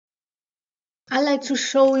I like to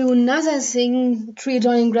show you another thing tree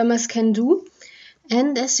adjoining grammars can do.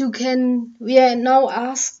 And as you can, we are now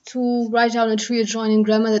asked to write down a tree adjoining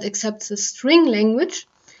grammar that accepts a string language,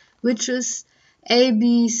 which is A,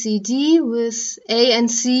 B, C, D, with A and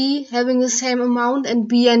C having the same amount and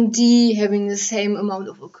B and D having the same amount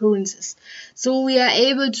of occurrences. So we are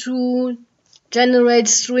able to generate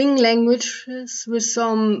string languages with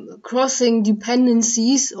some crossing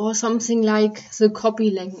dependencies or something like the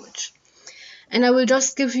copy language. And I will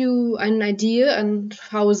just give you an idea on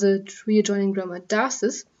how the tree adjoining grammar does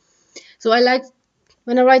this. So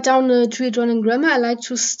when I write down a tree adjoining grammar, I like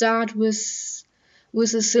to start with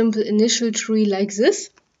a simple initial tree like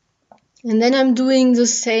this. And then I'm doing the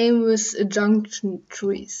same with adjunction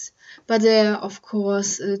trees. But there are, of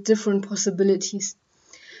course, different possibilities.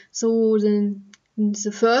 So then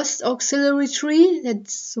the first auxiliary tree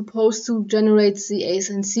that's supposed to generate the A's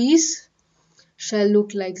and C's shall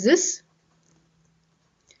look like this,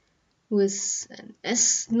 with an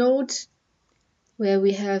S node where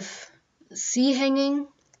we have a C hanging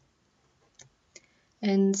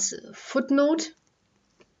and a footnote.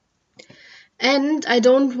 And I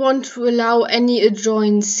don't want to allow any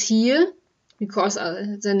adjoins here because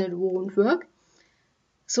then it won't work.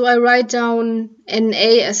 So I write down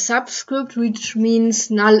NA as subscript, which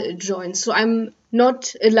means null adjoin. So I'm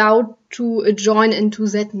not allowed to adjoin into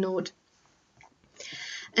that node.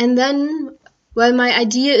 And then, well, my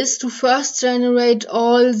idea is to first generate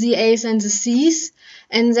all the A's and the C's,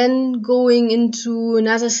 and then going into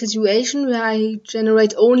another situation where I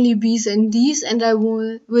generate only B's and D's, and I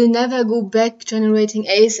will never go back generating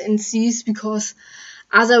A's and C's because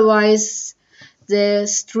otherwise the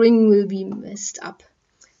string will be messed up.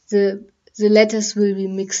 The letters will be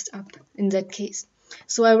mixed up in that case.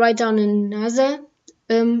 So I write down another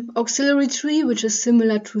auxiliary tree, which is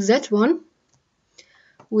similar to that one,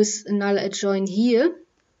 with a null adjoin here,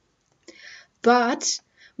 but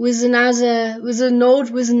with a node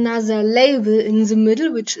with another label in the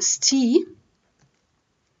middle, which is T,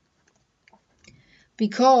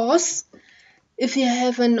 because if you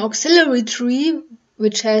have an auxiliary tree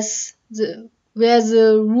which has where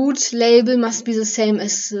the root label must be the same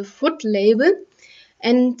as the foot label,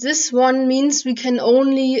 and this one means we can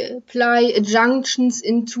only apply adjunctions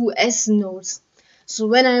into S nodes. So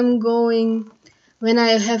when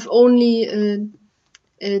I have only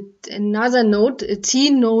another node, a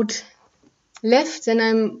T node left, then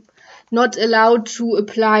I'm not allowed to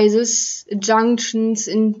apply this adjunctions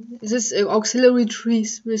in this auxiliary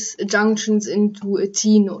trees with adjunctions into a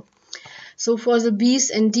T node. So for the B's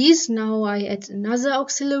and D's, now I add another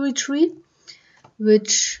auxiliary tree,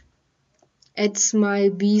 which adds my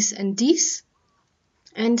B's and D's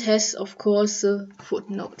and has, of course, a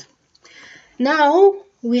footnote. Now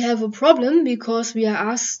we have a problem because we are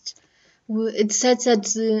asked, it said that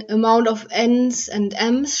the amount of N's and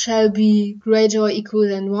M's shall be greater or equal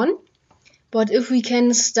than 1. But if we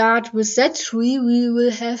can start with that tree, we will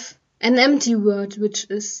have an empty word, which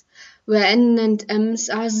is where N and M's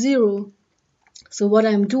are 0. So what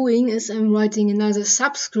I'm doing is I'm writing another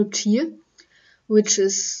subscript here, which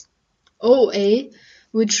is OA,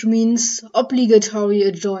 which means obligatory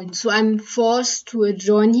adjoin. So I'm forced to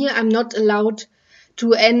adjoin here. I'm not allowed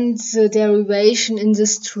to end the derivation in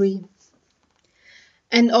this tree.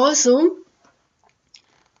 And also,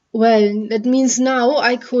 well, that means now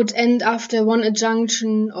I could end after one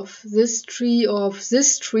adjunction of this tree or of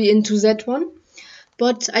this tree into that one.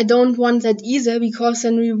 But I don't want that either because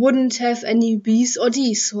then we wouldn't have any B's or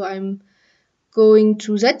D's. So I'm going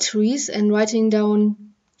to that trees and writing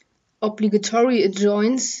down obligatory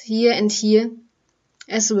adjoins here and here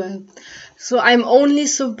as well. So I'm only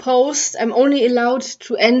allowed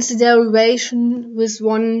to end the derivation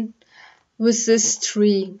with this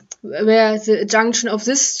tree, where the adjunction of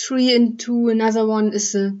this tree into another one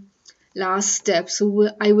is the last step. So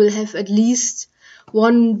I will have at least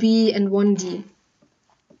one B and one D.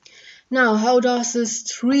 Now, how does this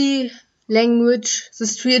tree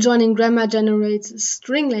adjoining grammar generate a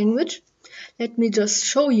string language? Let me just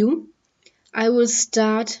show you. I will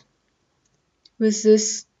start with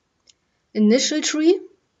this initial tree.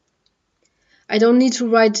 I don't need to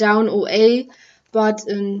write down OA, but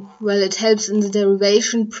it helps in the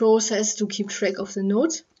derivation process to keep track of the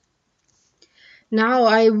nodes. Now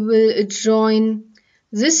I will adjoin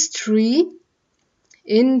this tree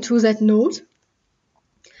into that node.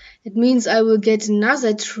 It means I will get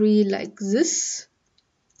another tree like this.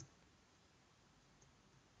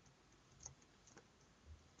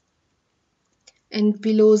 And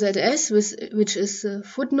below that S, which is a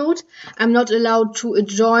footnote. I'm not allowed to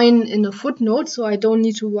adjoin in a footnote, so I don't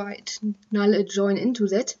need to write null adjoin into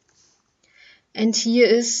that. and here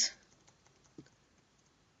is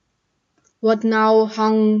what now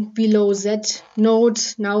hung below that node,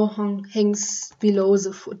 now hangs below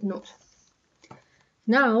the footnote.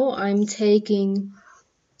 Now I'm taking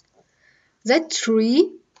that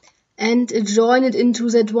tree and adjoin it into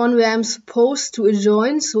that one where I'm supposed to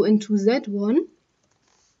adjoin, so into that one.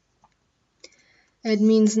 That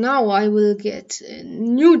means now I will get a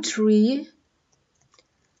new tree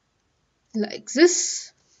like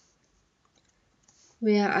this,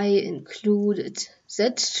 where I included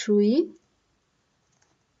that tree.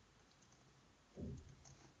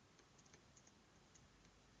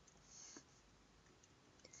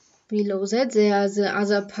 Below that there are the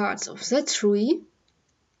other parts of that tree.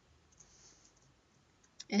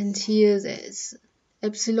 And here there is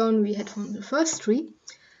epsilon we had from the first tree.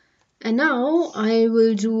 And now I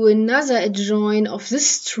will do another adjoin of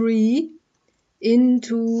this tree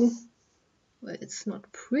into, well, it's not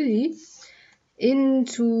pretty,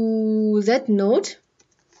 into that node.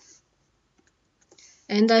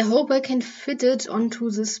 And I hope I can fit it onto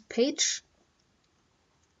this page.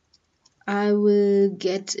 I will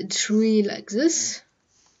get a tree like this.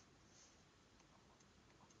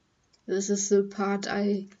 This is the part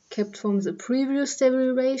I kept from the previous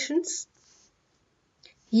derivations.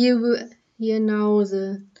 Here now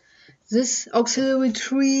this auxiliary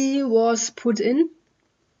tree was put in.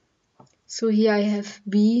 So here I have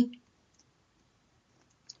B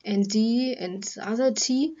and D and the other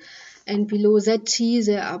T, and below that T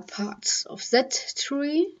there are parts of that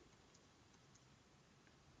tree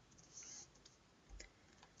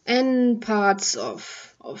and parts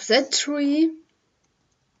of that tree.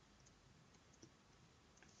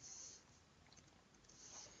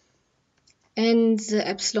 And the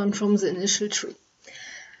epsilon from the initial tree.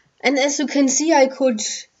 And as you can see, I could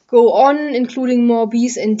go on including more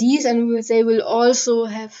B's and D's, and they will always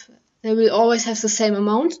have the same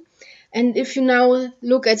amount. And if you now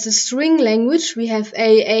look at the string language, we have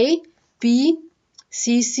A, B,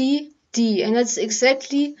 C, D, and that's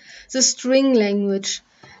exactly the string language.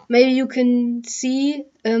 Maybe you can see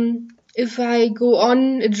if I go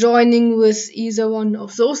on adjoining with either one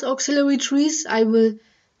of those auxiliary trees, I will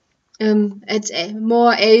add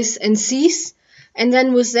more A's and C's, and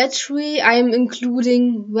then with that tree I'm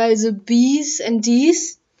including, well, the B's and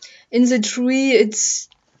D's. In the tree it's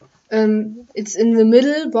in the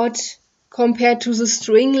middle, but compared to the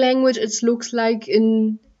string language it looks like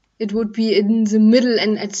it would be in the middle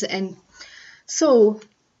and at the end. So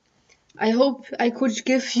I hope I could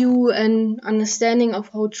give you an understanding of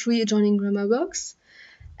how tree adjoining grammar works.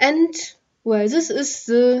 And well, this is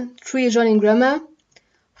the tree adjoining grammar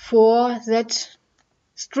for that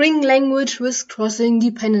string language with crossing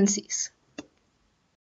dependencies.